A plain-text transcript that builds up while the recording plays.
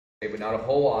but not a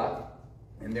whole lot.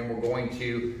 And then we're going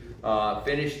to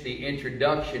finish the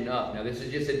introduction up. Now, this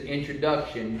is just an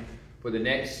introduction for the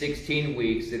next 16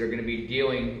 weeks that are going to be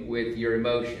dealing with your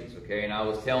emotions, okay? And I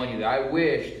was telling you that I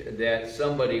wished that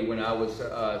somebody, when I was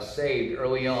saved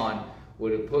early on,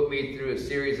 would have put me through a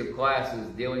series of classes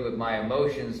dealing with my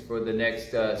emotions for the next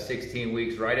 16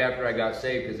 weeks right after I got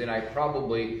saved, because then I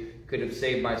probably could have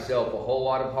saved myself a whole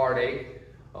lot of heartache,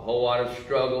 a whole lot of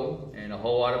struggle, and a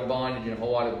whole lot of bondage, and a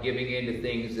whole lot of giving into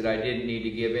things that I didn't need to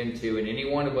give into. And any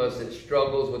one of us that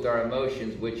struggles with our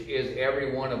emotions, which is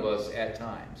every one of us at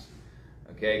times,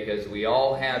 okay, because we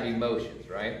all have emotions,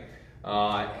 right,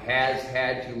 has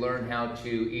had to learn how to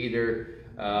either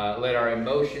let our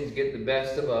emotions get the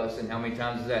best of us. And how many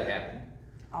times does that happen?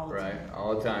 All the time.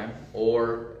 All the time.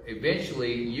 Or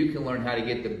eventually you can learn how to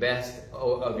get the best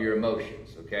of your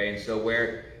emotions, okay? And so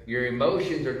where your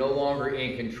emotions are no longer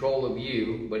in control of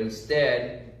you, but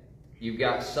instead you've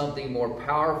got something more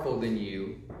powerful than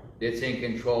you that's in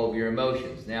control of your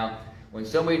emotions. Now, when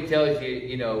somebody tells you,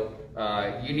 you know,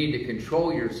 you need to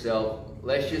control yourself,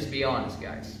 let's just be honest,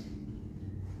 guys.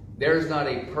 There's not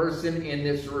a person in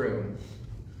this room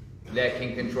that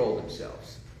can control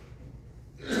themselves.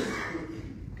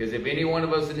 Because if any one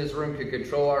of us in this room could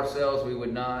control ourselves, we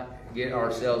would not get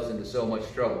ourselves into so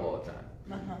much trouble all the time.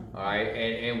 All right,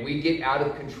 and we get out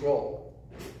of control.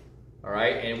 All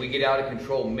right, and we get out of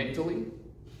control mentally.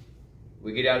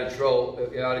 We get out of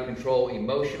control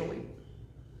emotionally.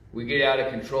 We get out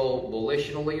of control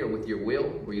volitionally, or with your will,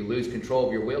 where you lose control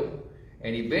of your will.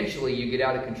 And eventually you get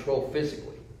out of control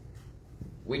physically.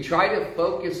 We try to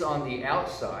focus on the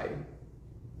outside.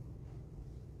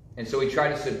 And so we try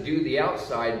to subdue the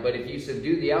outside, but if you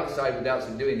subdue the outside without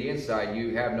subduing the inside,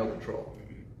 you have no control.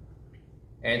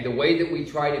 And the way that we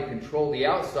try to control the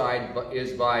outside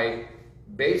is by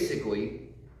basically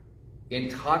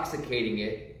intoxicating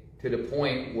it to the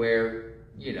point where,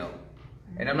 you know,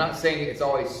 and I'm not saying it's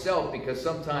always self, because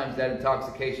sometimes that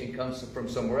intoxication comes from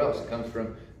somewhere else. It comes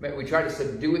from, we try to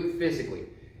subdue it physically.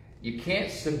 You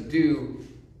can't subdue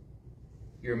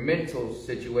your mental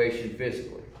situation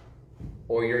physically,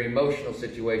 or your emotional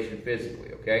situation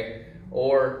physically, okay?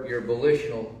 Or your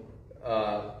volitional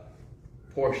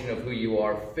portion of who you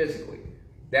are physically.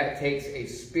 That takes a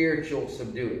spiritual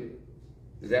subduing.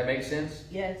 Does that make sense?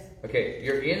 Yes. Okay,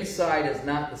 your inside is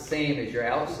not the same as your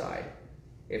outside.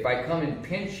 If I come and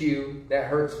pinch you, that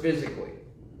hurts physically.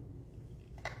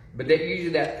 But usually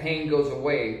that pain goes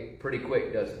away pretty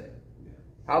quick, doesn't it?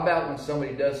 How about when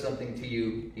somebody does something to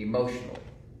you emotionally?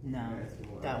 No.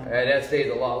 That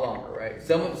stays a lot longer, right?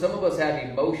 Some of us have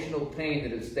emotional pain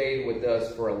that has stayed with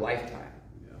us for a lifetime.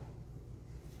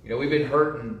 You know, we've been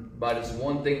hurting by this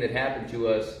one thing that happened to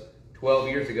us 12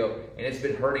 years ago, and it's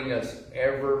been hurting us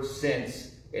ever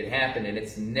since it happened, and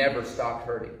it's never stopped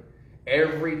hurting.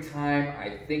 Every time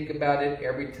I think about it,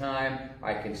 every time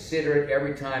I consider it,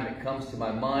 every time it comes to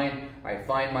my mind, I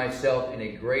find myself in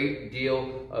a great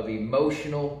deal of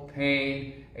emotional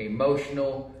pain,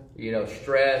 emotional, you know,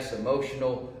 stress,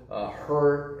 emotional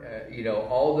hurt, you know,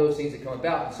 all those things that come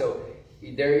about. And so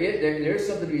there's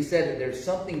something to be said that there's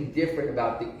something different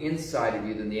about the inside of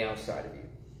you than the outside of you.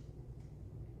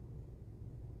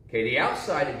 Okay, the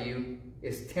outside of you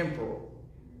is temporal.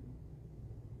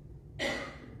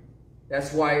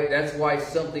 That's why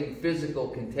something physical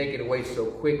can take it away so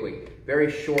quickly.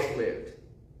 Very short-lived.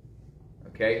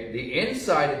 Okay, the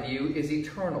inside of you is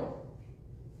eternal.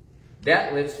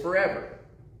 That lives forever.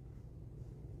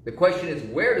 The question is,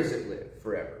 where does it live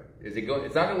forever? It's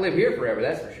not going to live here forever,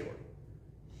 that's for sure.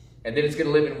 And then it's going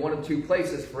to live in one of two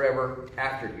places forever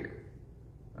after here.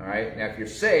 All right. Now, if you're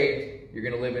saved, you're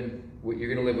going to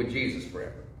live with Jesus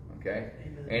forever. Okay.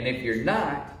 And if you're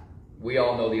not, we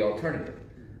all know the alternative.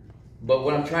 But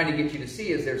what I'm trying to get you to see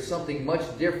is there's something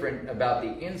much different about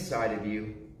the inside of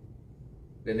you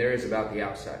than there is about the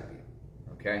outside of you.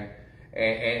 Okay.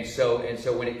 And so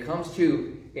when it comes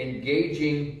to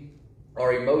engaging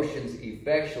our emotions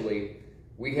effectually,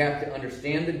 we have to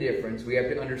understand the difference. We have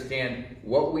to understand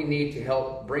what we need to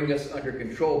help bring us under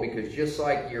control, because just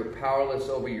like you're powerless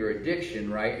over your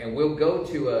addiction, right? And we'll go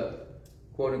to a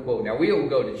quote unquote, now we will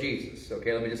go to Jesus,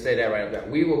 okay? Let me just say that right up there.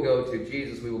 We will go to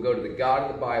Jesus. We will go to the God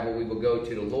of the Bible. We will go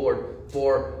to the Lord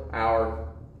for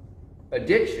our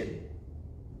addiction.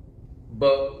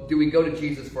 But do we go to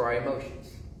Jesus for our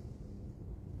emotions?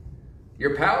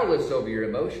 You're powerless over your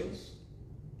emotions.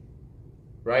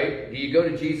 Right? Do you go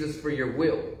to Jesus for your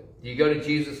will? Do you go to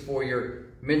Jesus for your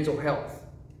mental health?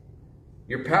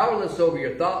 You're powerless over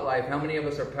your thought life. How many of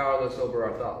us are powerless over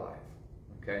our thought life?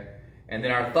 Okay? And then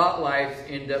our thought lives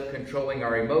end up controlling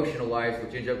our emotional lives,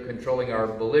 which end up controlling our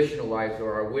volitional lives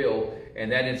or our will.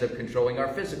 and that ends up controlling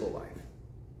our physical life.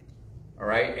 All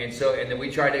right, and then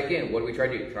we try to, again, what do we try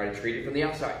to do? Try to treat it from the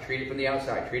outside, treat it from the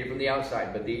outside, treat it from the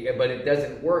outside. But it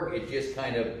doesn't work. It just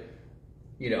kind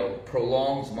of,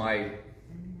 prolongs my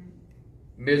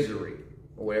misery,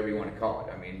 or whatever you want to call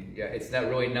it. I mean, yeah, it's not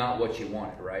really not what you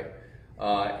wanted, right?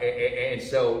 And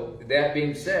so that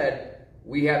being said,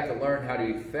 we have to learn how to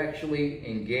effectually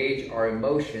engage our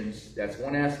emotions. That's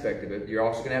one aspect of it. You're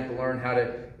also going to have to learn how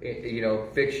to,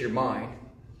 fix your mind,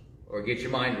 or get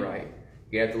your mind right.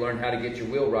 You have to learn how to get your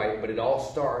will right, but it all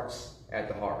starts at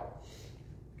the heart.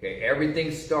 Okay,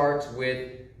 everything starts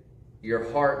with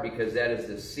your heart, because that is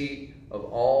the seat of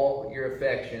all your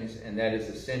affections, and that is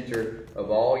the center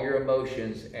of all your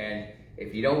emotions. And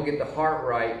if you don't get the heart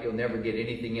right, you'll never get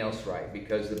anything else right,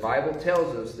 because the Bible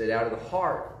tells us that out of the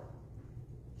heart,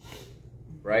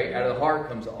 right, out of the heart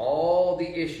comes all the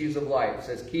issues of life. It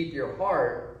says, keep your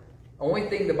heart. Only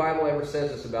thing the Bible ever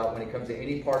says this about when it comes to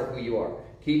any part of who you are.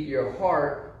 Keep your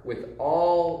heart with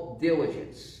all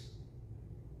diligence.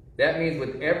 That means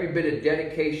with every bit of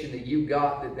dedication that you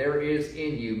got, that there is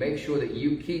in you, make sure that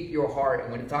you keep your heart.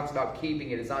 And when it talks about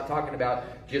keeping it, it's not talking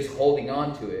about just holding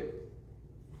on to it.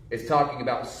 It's talking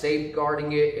about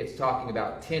safeguarding it. It's talking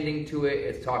about tending to it.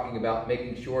 It's talking about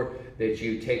making sure that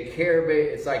you take care of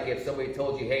it. It's like if somebody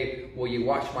told you, hey, will you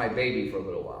watch my baby for a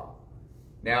little while?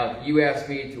 Now, if you ask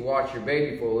me to watch your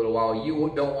baby for a little while,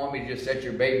 you don't want me to just set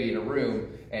your baby in a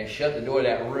room and shut the door of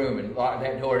that room and lock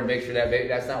that door and make sure that baby,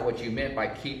 that's not what you meant by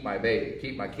keep my baby,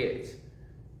 keep my kids.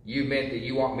 You meant that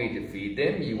you want me to feed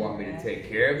them, you want me to take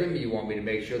care of them, you want me to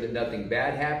make sure that nothing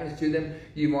bad happens to them,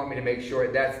 you want me to make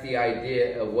sure that's the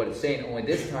idea of what it's saying. Only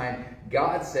this time,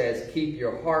 God says, keep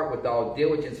your heart with all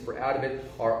diligence, for out of it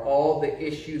are all the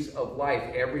issues of life.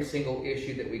 Every single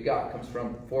issue that we got comes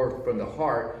from the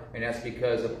heart, and that's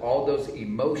because of all those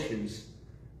emotions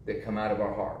that come out of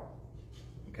our heart.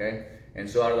 Okay? And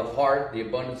so out of the heart, the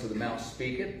abundance of the mouth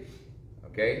speaketh.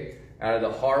 Okay? Out of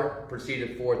the heart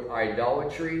proceedeth forth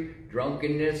idolatry,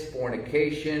 drunkenness,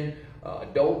 fornication,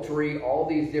 adultery, all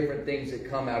these different things that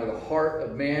come out of the heart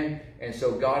of man. And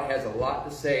so God has a lot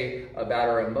to say about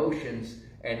our emotions,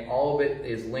 and all of it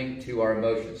is linked to our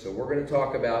emotions. So we're going to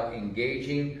talk about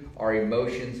engaging our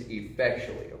emotions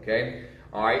effectually, okay?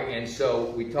 All right, and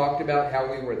so we talked about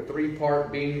how we were a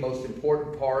three-part being. The most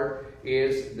important part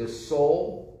is the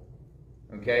soul,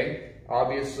 okay?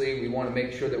 Obviously, we want to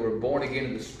make sure that we're born again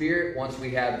in the Spirit. Once we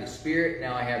have the Spirit,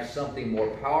 now I have something more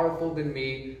powerful than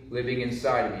me living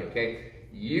inside of me, okay?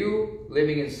 You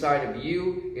living inside of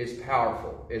you is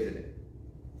powerful, isn't it?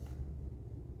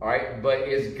 All right, but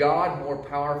is God more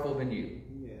powerful than you?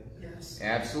 Yes.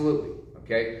 Absolutely,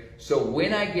 okay? So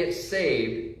when I get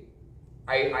saved,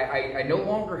 I no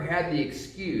longer have the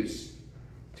excuse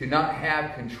to not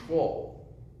have control,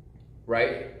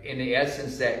 right? In the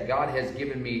essence that God has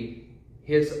given me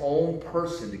His own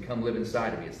person to come live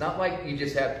inside of me. It's not like you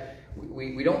just have,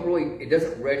 we don't really, it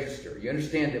doesn't register. You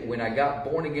understand that when I got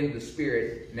born again in the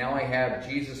Spirit, now I have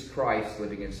Jesus Christ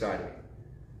living inside of me.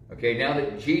 Okay, now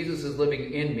that Jesus is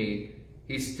living in me,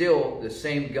 He's still the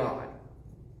same God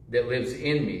that lives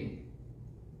in me,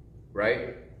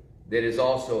 right? That is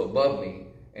also above me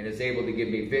and is able to give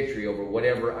me victory over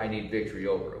whatever I need victory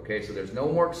over. Okay, so there's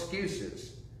no more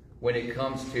excuses when it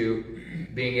comes to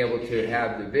being able to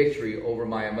have the victory over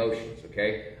my emotions,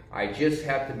 okay? I just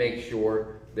have to make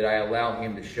sure that I allow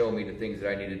Him to show me the things that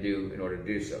I need to do in order to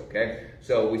do so, okay?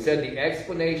 So we said the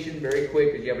explanation, very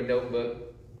quick, if you have a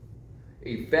notebook.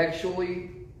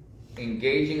 Effectually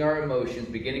engaging our emotions,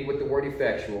 beginning with the word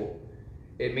effectual.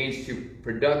 It means to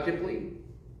productively,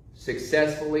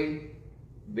 successfully,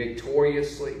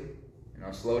 victoriously, and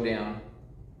I'll slow down,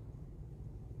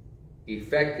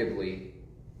 effectively,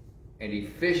 and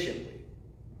efficiently.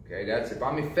 Okay, that's if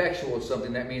I'm effectual with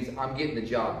something, that means I'm getting the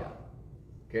job done.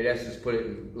 Okay, that's just put it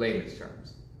in layman's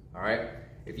terms. All right,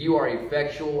 if you are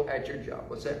effectual at your job,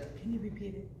 what's that? Can you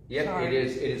repeat it? Yep, Sorry.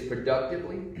 it is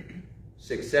productively,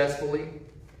 successfully,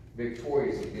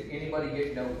 victoriously. Did anybody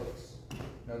get notebooks?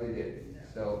 No, they didn't.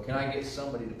 So can I get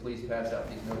somebody to please pass out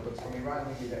these notebooks for me? Ryan,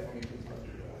 will you do that for me,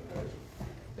 please?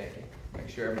 Thank you. Make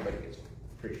sure everybody gets them.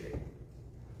 Appreciate it.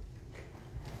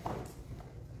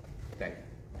 Thank you.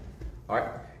 All right,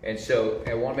 and so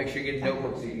I want to make sure you get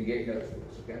notebooks so you can get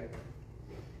notebooks, okay?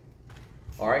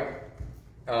 All right,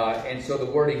 and so the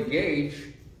word engage,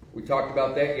 we talked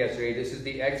about that yesterday. This is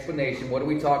the explanation. What are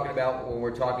we talking about when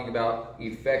we're talking about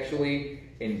effectually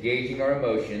engaging our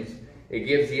emotions? It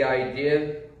gives the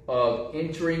idea of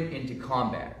entering into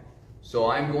combat. So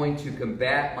I'm going to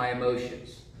combat my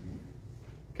emotions,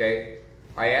 okay?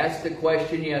 I asked the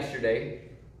question yesterday,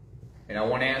 and I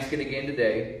want to ask it again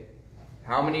today.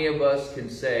 How many of us can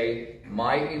say,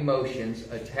 my emotions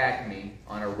attack me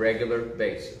on a regular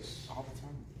basis? All the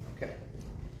time. Okay.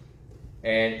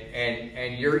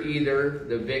 And you're either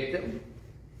the victim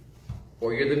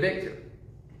or you're the victim.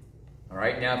 All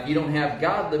right? Now, if you don't have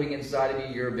God living inside of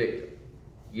you, you're a victim.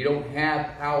 You don't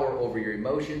have power over your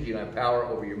emotions. You don't have power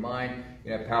over your mind.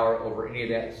 You don't have power over any of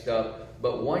that stuff.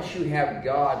 But once you have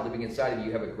God living inside of you,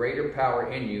 you have a greater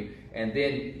power in you. And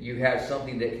then you have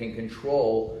something that can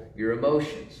control your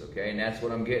emotions. Okay? And that's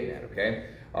what I'm getting at. Okay?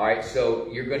 All right. So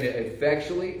you're going to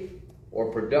effectually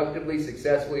or productively,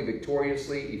 successfully,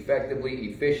 victoriously, effectively,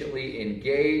 efficiently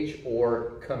engage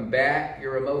or combat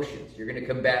your emotions. You're going to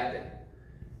combat them.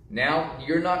 Now,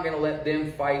 you're not going to let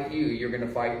them fight you. You're going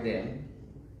to fight them.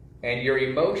 And your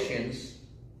emotions,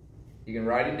 you can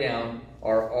write it down,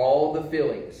 are all the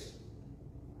feelings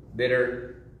that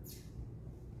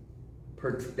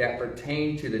that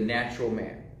pertain to the natural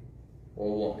man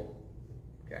or woman.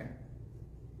 Okay?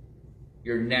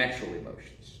 Your natural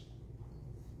emotions.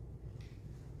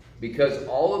 Because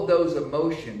all of those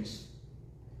emotions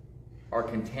are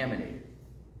contaminated.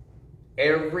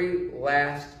 Every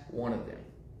last one of them.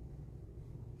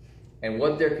 And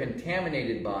what they're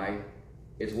contaminated by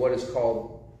is what is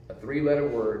called a 3-letter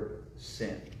word,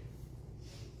 sin.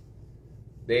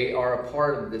 They are a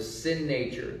part of the sin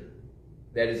nature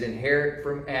that is inherent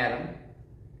from Adam.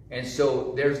 And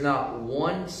so there's not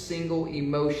one single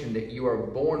emotion that you are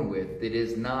born with that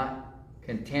is not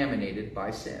contaminated by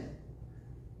sin.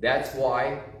 That's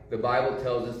why the Bible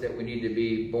tells us that we need to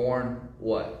be born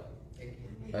what?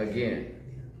 Again.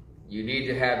 You need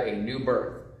to have a new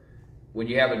birth. When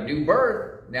you have a new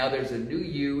birth, now there's a new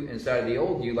you inside of the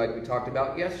old you, like we talked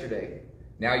about yesterday.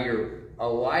 Now you're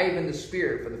alive in the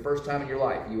Spirit for the first time in your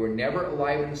life. You were never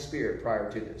alive in the Spirit prior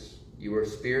to this. You were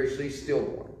spiritually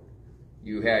stillborn.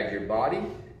 You had your body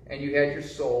and you had your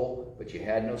soul, but you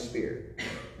had no spirit.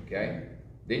 Okay?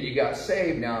 Then you got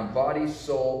saved. Now I'm body,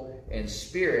 soul, and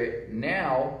spirit.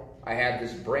 Now I have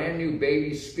this brand new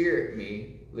baby spirit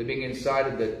me living inside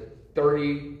of the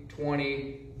 30,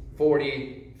 20,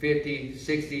 40, 50,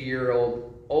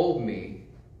 60-year-old old me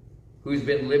who's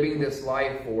been living this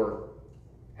life for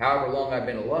however long I've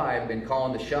been alive, been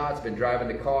calling the shots, been driving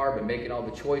the car, been making all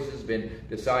the choices, been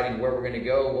deciding where we're going to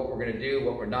go, what we're going to do,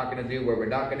 what we're not going to do, where we're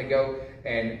not going to go.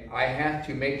 And I have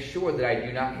to make sure that I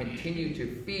do not continue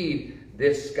to feed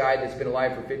this guy that's been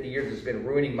alive for 50 years, that's been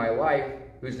ruining my life,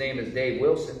 whose name is Dave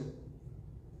Wilson.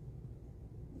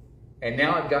 And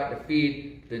now I've got to feed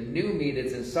the new me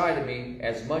that's inside of me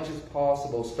as much as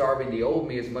possible, starving the old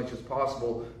me as much as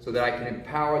possible so that I can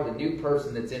empower the new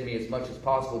person that's in me as much as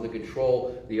possible to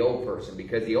control the old person.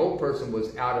 Because the old person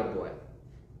was out of what?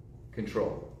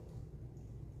 Control.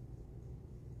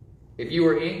 If you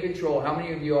were in control, how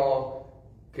many of you all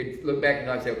could look back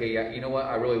and say, okay, yeah, you know what?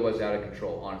 I really was out of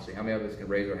control, honestly. How many of us can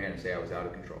raise our hand and say I was out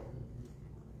of control?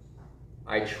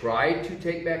 I tried to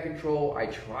take back control. I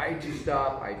tried to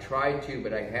stop. I tried to,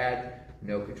 but I had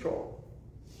no control.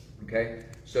 Okay?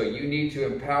 So you need to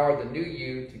empower the new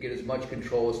you to get as much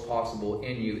control as possible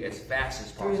in you as fast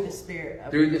as possible. Through the Spirit.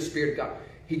 Through the Spirit of God.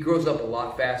 He grows up a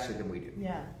lot faster than we do.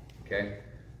 Yeah. Okay?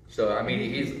 So, I mean,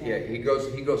 he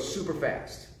grows super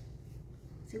fast.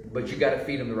 But you got to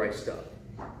feed him the right stuff.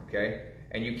 Okay?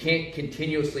 And you can't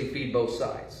continuously feed both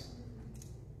sides.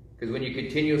 Because when you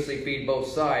continuously feed both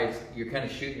sides, you're kind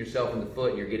of shooting yourself in the foot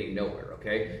and you're getting nowhere,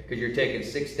 okay? Because you're taking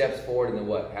 6 steps forward and then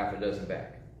what? Half a dozen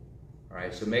back. All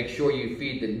right, so make sure you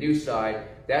feed the new side.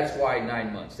 That's why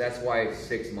 9 months. That's why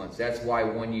 6 months. That's why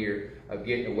 1 year of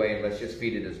getting away, and let's just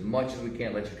feed it as much as we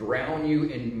can. Let's drown you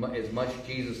in as much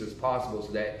Jesus as possible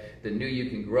so that the new you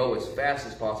can grow as fast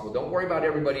as possible. Don't worry about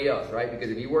everybody else, right?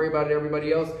 Because if you worry about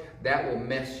everybody else, that will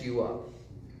mess you up.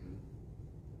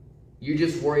 You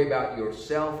just worry about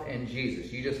yourself and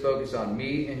Jesus. You just focus on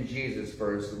me and Jesus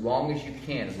for as long as you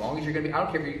can. As long as you're going to be, I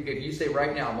don't care if you say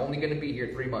right now, I'm only going to be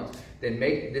here 3 months. Then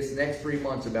make this next 3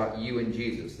 months about you and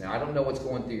Jesus. Now, I don't know what's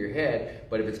going through your head,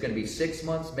 but if it's going to be 6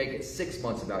 months, make it 6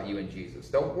 months about you and Jesus.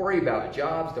 Don't worry about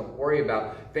jobs. Don't worry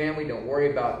about family. Don't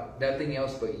worry about nothing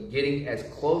else but getting as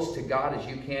close to God as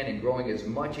you can and growing as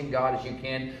much in God as you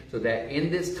can so that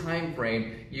in this time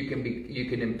frame, you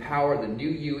can empower the new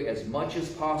you as much as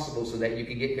possible so that you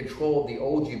can get control of the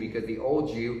old you, because the old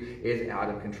you is out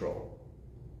of control.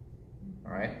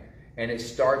 All right? And it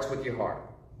starts with your heart.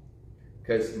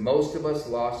 Because most of us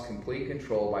lost complete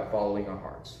control by following our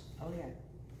hearts. Oh, yeah.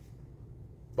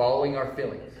 Following our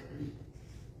feelings.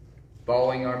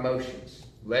 Following our emotions.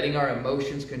 Letting our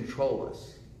emotions control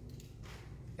us.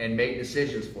 And make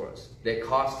decisions for us. That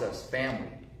cost us family.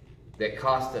 That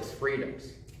cost us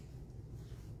freedoms.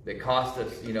 That cost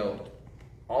us,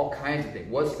 All kinds of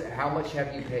things. How much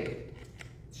have you paid?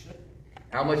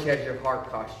 How much has your heart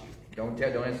cost you? Don't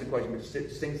answer the question, but just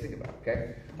things to think about,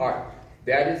 okay? All right.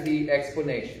 That is the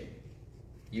explanation.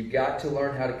 You've got to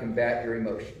learn how to combat your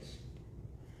emotions.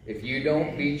 If you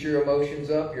don't beat your emotions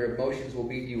up, your emotions will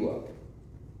beat you up.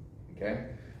 Okay?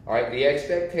 All right, the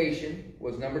expectation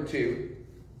was number 2.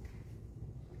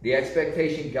 The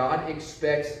expectation, God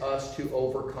expects us to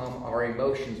overcome our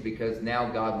emotions because now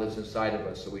God lives inside of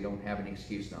us, so we don't have an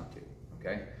excuse not to.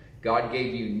 Okay? God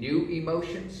gave you new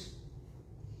emotions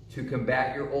to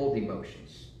combat your old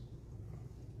emotions.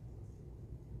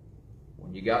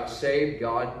 When you got saved,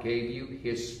 God gave you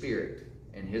His Spirit.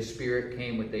 And His Spirit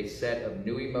came with a set of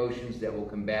new emotions that will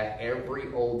combat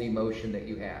every old emotion that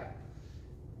you have.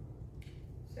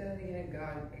 Say that again.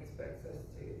 God expects us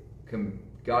to.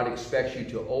 God expects you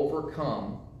to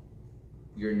overcome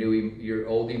your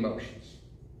old emotions.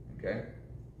 Okay?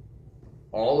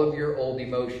 All of your old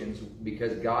emotions,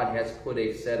 because God has put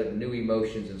a set of new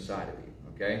emotions inside of you.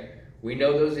 Okay? We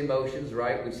know those emotions,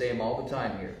 right? We say them all the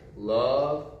time here.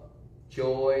 Love,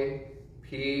 joy,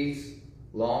 peace,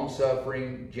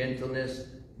 long-suffering, gentleness,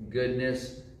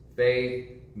 goodness, faith,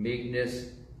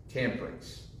 meekness,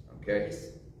 temperance. Okay? Grace.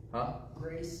 Huh?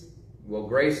 Grace. Well,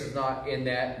 grace is not in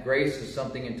that. Grace is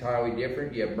something entirely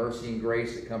different. You have mercy and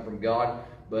grace that come from God.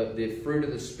 But the fruit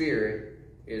of the Spirit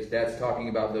that's talking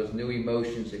about those new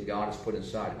emotions that God has put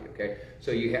inside of you. Okay? So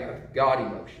you have God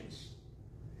emotions.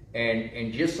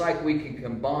 And just like we can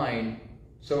combine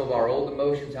some of our old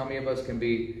emotions, how many of us can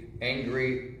be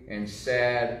angry and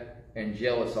sad and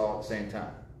jealous all at the same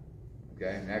time?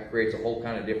 Okay? And that creates a whole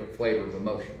kind of different flavor of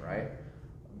emotion, right?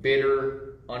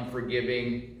 Bitter,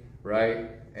 unforgiving, right?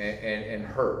 And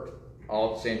hurt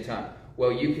all at the same time.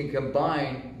 Well, you can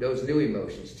combine those new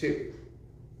emotions too,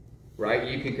 right?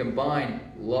 You can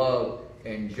combine love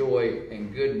and joy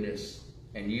and goodness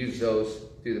and use those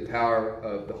through the power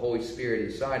of the Holy Spirit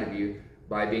inside of you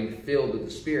by being filled with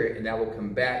the Spirit, and that will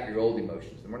combat your old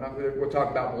emotions. And we'll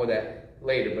talk about more of that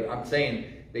later, but I'm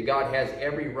saying that God has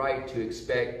every right to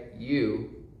expect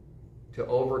you to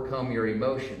overcome your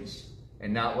emotions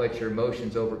and not let your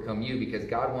emotions overcome you, because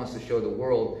God wants to show the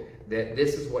world that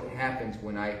this is what happens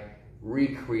when I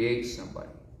recreate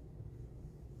somebody.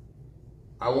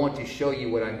 I want to show you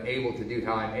what I'm able to do,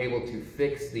 how I'm able to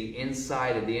fix the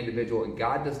inside of the individual. And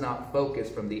God does not focus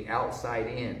from the outside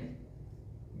in.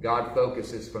 God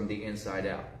focuses from the inside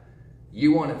out.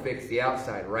 You want to fix the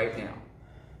outside right now.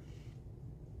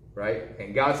 Right?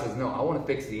 And God says, no, I want to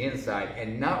fix the inside,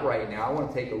 and not right now. I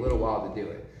want to take a little while to do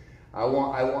it. I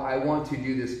want to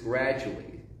do this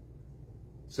gradually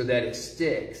so that it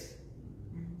sticks.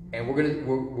 And we're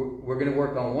gonna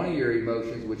work on one of your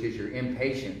emotions, which is your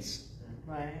impatience.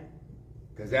 Right.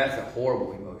 Because that's a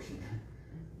horrible emotion.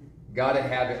 Got to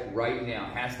have it right now.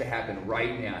 Has to happen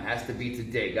right now. Has to be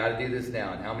today. Got to do this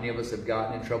now. And how many of us have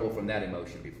gotten in trouble from that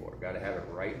emotion before? Got to have it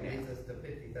right now. It leads us to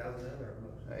 50,000 other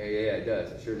emotions. Yeah, it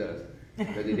does. It sure does.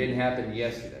 Because it didn't happen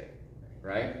yesterday,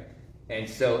 right? And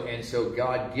so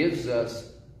God gives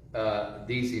us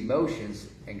these emotions,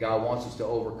 and God wants us to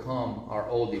overcome our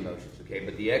old emotions. Okay,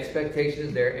 but the expectation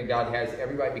is there, and God has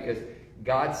every right, because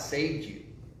God saved you.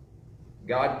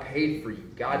 God paid for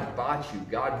you. God bought you.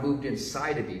 God moved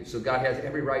inside of you. So God has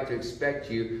every right to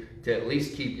expect you to at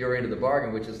least keep your end of the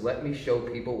bargain, which is, let me show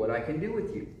people what I can do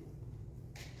with you.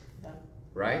 Yeah.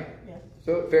 Right? Yeah.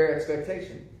 So fair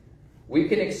expectation. We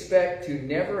can expect to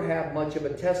never have much of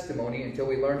a testimony until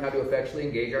we learn how to effectually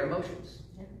engage our emotions.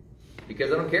 Yeah.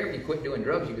 Because I don't care if you quit doing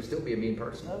drugs, you can still be a mean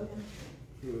person. Oh,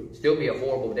 yeah. Still be a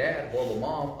horrible dad, horrible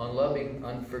mom, unloving,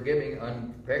 unforgiving,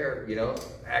 unfair,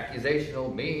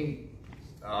 accusational, mean,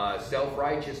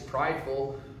 self-righteous,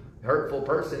 prideful, hurtful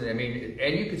person. I mean,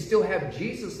 and you can still have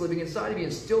Jesus living inside of you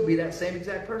and still be that same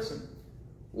exact person.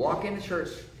 Walk into church.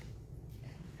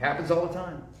 Happens all the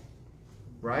time.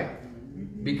 Right?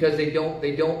 Because they don't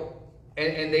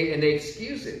and they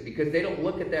excuse it because they don't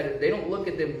look at that, they don't look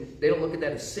at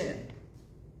that as sin.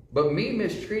 But me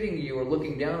mistreating you or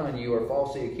looking down on you or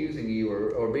falsely accusing you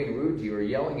or being rude to you or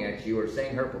yelling at you or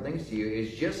saying hurtful things to you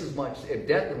is just as much, if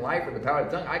death and life are the power of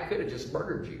the tongue, I could have just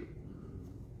murdered you.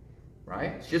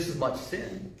 Right? It's just as much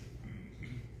sin.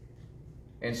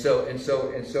 And so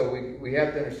we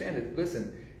have to understand that,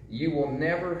 listen, you will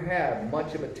never have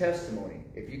much of a testimony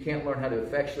if you can't learn how to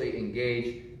effectually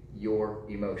engage your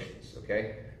emotions,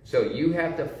 okay? So you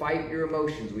have to fight your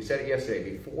emotions. We said it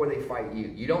yesterday, before they fight you.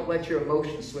 You don't let your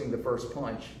emotions swing the first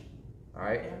punch, all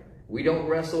right? Yeah. We don't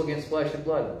wrestle against flesh and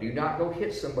blood. Do not go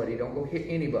hit somebody. Don't go hit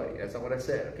anybody. That's not what I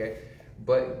said, okay?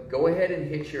 But go ahead and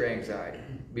hit your anxiety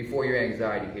before your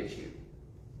anxiety hits you.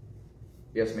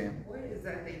 Yes, ma'am? What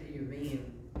exactly do you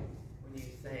mean when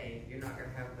you're saying you're not going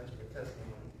to have much of a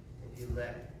testimony if you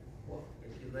let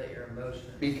your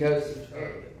emotions because control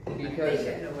you. I think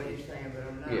I know what you're saying, but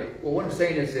I'm not. Yeah. Well, what I'm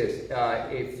saying is this: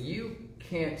 if you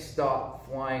can't stop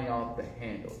flying off the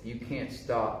handle, if you can't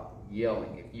stop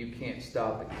yelling, if you can't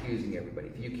stop accusing everybody,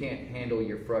 if you can't handle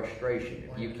your frustration,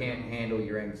 if you can't handle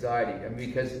your anxiety, I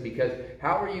mean, because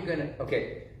how are you going to?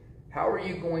 Okay, how are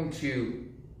you going to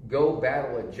go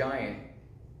battle a giant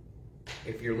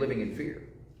if you're living in fear?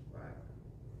 Right.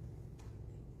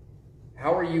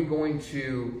 How are you going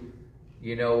to,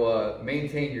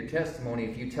 maintain your testimony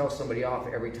if you tell somebody off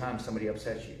every time somebody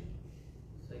upsets you?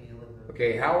 So you live in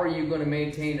Okay, how are you going to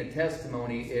maintain a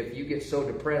testimony if you get so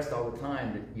depressed all the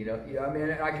time that, I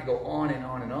mean, I could go on and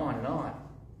on and on and on,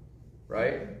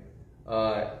 right?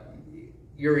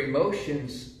 Your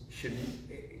emotions should,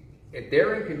 if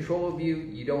they're in control of you,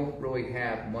 you don't really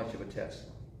have much of a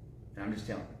testimony. And I'm just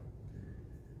telling you.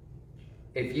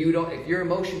 If your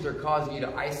emotions are causing you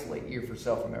to isolate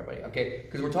yourself from everybody, okay?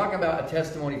 Because we're talking about a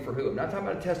testimony for who? I'm not talking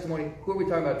about a testimony. Who are we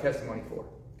talking about a testimony for?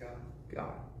 God.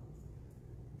 God.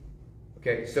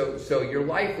 Okay, so your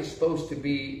life is supposed to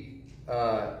be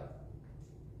an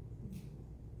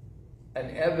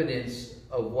evidence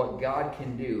of what God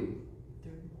can do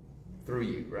through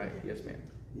you, right? Yes, ma'am.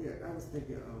 Yeah, I was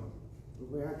thinking, the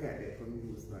way I got that from you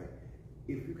was like,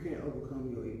 if you can't overcome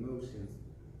your emotions,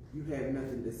 you have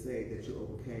nothing to say that you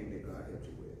overcame that God helped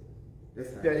you with.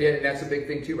 That's how. Yeah, that's a big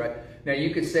thing too, right? Now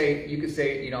you could say,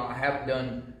 I haven't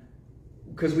done,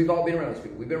 because we've all been around those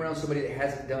people. We've been around somebody that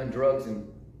hasn't done drugs in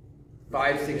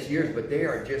 5-6 years, but they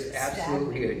are just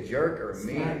absolutely a jerk or a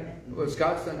mean. Well,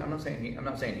 Scott's done. I'm not saying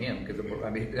him because I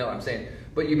mean, no, I'm saying.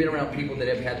 But you've been around people that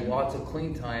have had lots of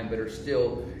clean time, but are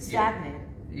still stagnant.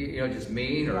 Just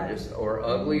mean or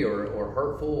ugly or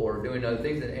hurtful or doing other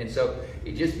things. And so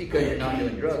just because you're not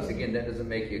doing drugs, again, that doesn't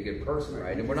make you a good person,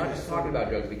 right? And we're not just talking about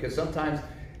drugs, because sometimes,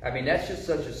 I mean, that's just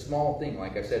such a small thing.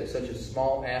 Like I said, it's such a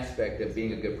small aspect of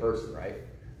being a good person, right?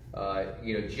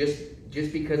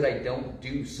 Just because I don't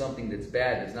do something that's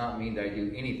bad does not mean that I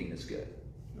do anything that's good,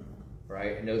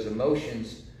 right? And those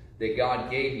emotions that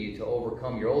God gave you to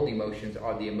overcome your old emotions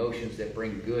are the emotions that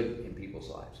bring good in people's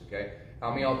lives, okay? How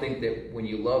many of y'all think that when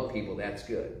you love people, that's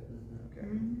good? Okay.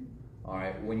 All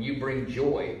right. When you bring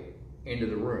joy into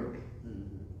the room,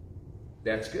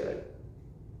 that's good.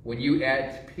 When you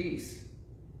add peace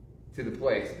to the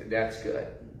place, that's good.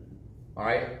 All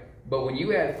right. But when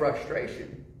you add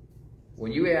frustration,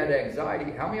 when you add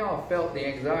anxiety, how many of y'all felt the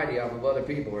anxiety off of other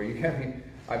people? Are you having?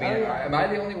 I mean, am I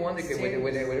the only one that can?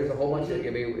 When there's a whole bunch of,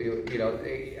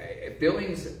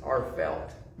 feelings are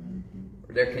felt.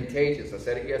 They're contagious. I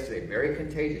said it yesterday. Very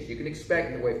contagious. You can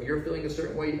expect the way, if you're feeling a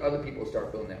certain way, other people start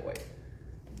feeling that way.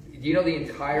 Do you know the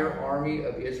entire army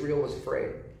of Israel was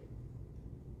afraid?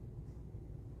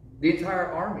 The entire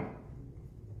army.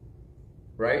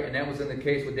 Right? And that was in the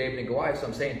case with David and Goliath. So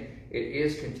I'm saying it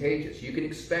is contagious. You can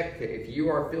expect that if you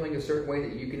are feeling a certain way,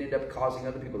 that you can end up causing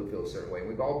other people to feel a certain way. And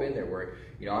we've all been there where,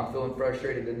 I'm feeling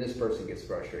frustrated, then this person gets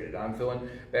frustrated. I'm feeling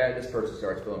bad, this person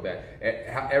starts feeling bad.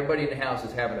 Everybody in the house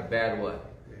is having a bad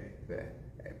what?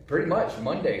 Pretty much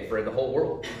Monday for the whole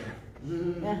world.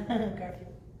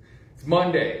 It's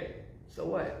Monday. So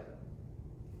what?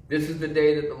 This is the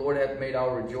day that the Lord hath made. I'll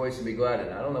rejoice and be glad in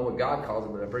it. I don't know what God calls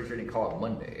it, but I'm pretty sure he didn't call it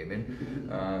Monday. Amen.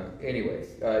 Anyways,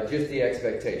 just the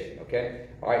expectation. Okay.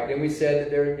 All right. Then we said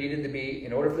that there needed to be,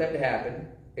 in order for that to happen,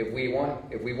 if we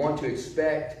want to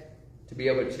expect to be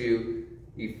able to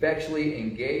effectually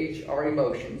engage our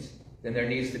emotions, then there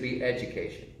needs to be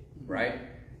education. Right.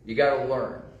 You got to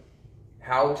learn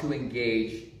how to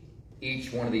engage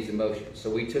each one of these emotions. So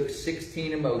we took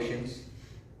 16 emotions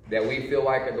that we feel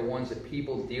like are the ones that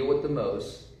people deal with the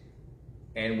most,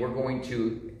 and we're going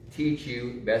to teach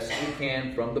you best we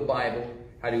can from the Bible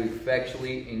how to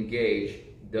effectually engage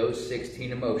those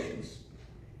 16 emotions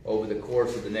over the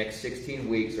course of the next 16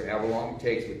 weeks, or however long it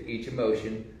takes with each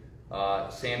emotion.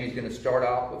 Sammy's going to start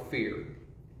off with fear,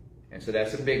 and so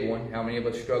that's a big one. How many of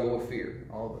us struggle with fear?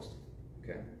 All of us.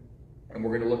 Okay. And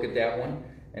we're going to look at that one,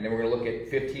 and then we're going to look at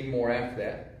 15 more after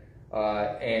that.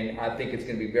 And I think it's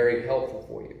going to be very helpful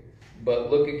for you.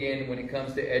 But look again, when it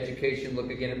comes to education,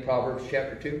 look again at Proverbs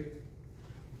chapter 2.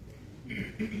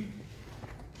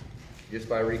 Just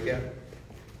by recap.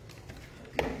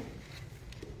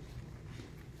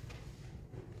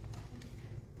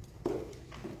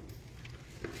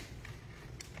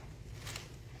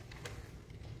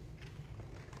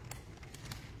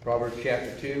 Proverbs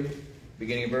chapter 2,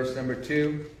 beginning of verse number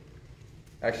 2.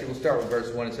 Actually, we'll start with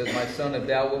verse 1. It says, My son, if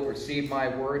thou wilt receive my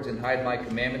words and hide my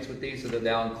commandments with thee, so that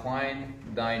thou incline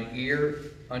thine ear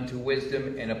unto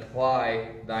wisdom and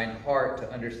apply thine heart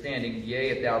to understanding, yea,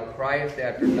 if thou criest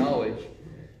after knowledge.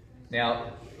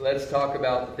 Now, let's talk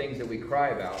about the things that we cry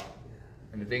about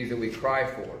and the things that we cry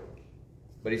for.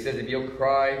 But he says, if you'll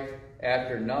cry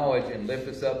after knowledge and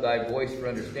liftest up thy voice for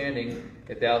understanding,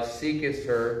 if thou seekest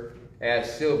her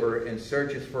as silver and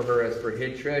searchest for her as for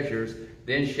hid treasures,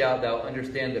 then shalt thou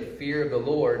understand the fear of the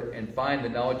Lord and find the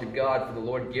knowledge of God. For the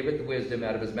Lord giveth wisdom,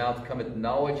 out of his mouth cometh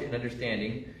knowledge and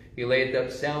understanding. He layeth up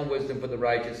sound wisdom for the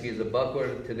righteous. He is a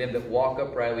buckler to them that walk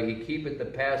uprightly. He keepeth the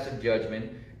paths of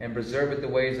judgment and preserveth the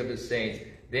ways of his saints.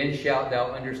 Then shalt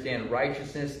thou understand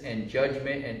righteousness and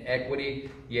judgment and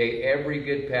equity, yea, every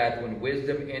good path, when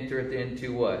wisdom entereth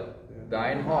into what?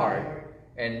 Thine heart,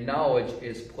 and knowledge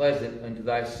is pleasant unto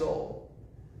thy soul.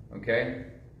 Okay?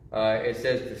 It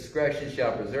says, discretion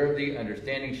shall preserve thee,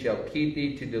 understanding shall keep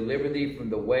thee, to deliver thee from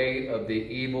the way of the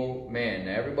evil man.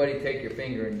 Now everybody take your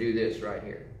finger and do this right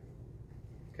here.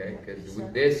 Okay? Because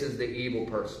this is the evil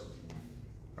person.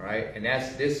 Alright? And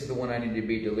this is the one I need to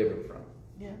be delivered from.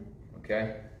 Yeah.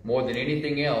 Okay? More than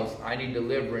anything else, I need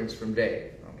deliverance from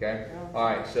Dave. Okay?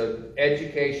 Alright, so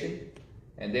education.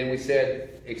 And then we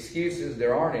said excuses,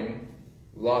 there aren't any.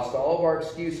 We lost all of our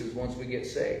excuses once we get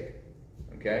saved.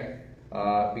 Okay?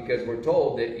 Because we're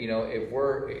told that, you know,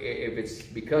 if it's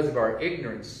because of our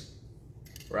ignorance,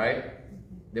 right,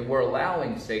 then we're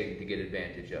allowing Satan to get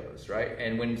advantage of us, right?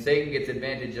 And when Satan gets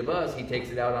advantage of us, he takes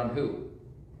it out on who?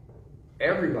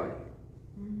 Everybody.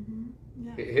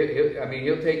 Yeah.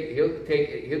 He'll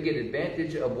get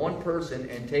advantage of one person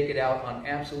and take it out on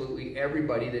absolutely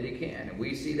everybody that he can. And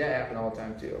we see that happen all the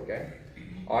time too, okay?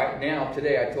 All right, now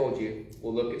today I told you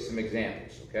we'll look at some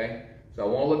examples, okay? So I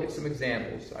want to look at some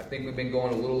examples. I think we've been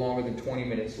going a little longer than 20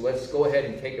 minutes, so let's go ahead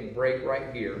and take a break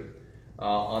right here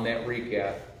on that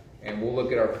recap, and we'll look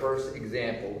at our first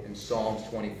example in Psalms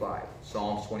 25.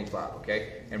 Psalms 25,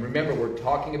 okay? And remember, we're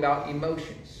talking about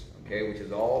emotions, okay, which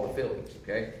is all the feelings,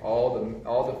 okay? All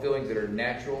the feelings that are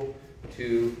natural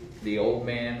to the old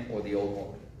man or the old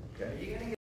woman, okay?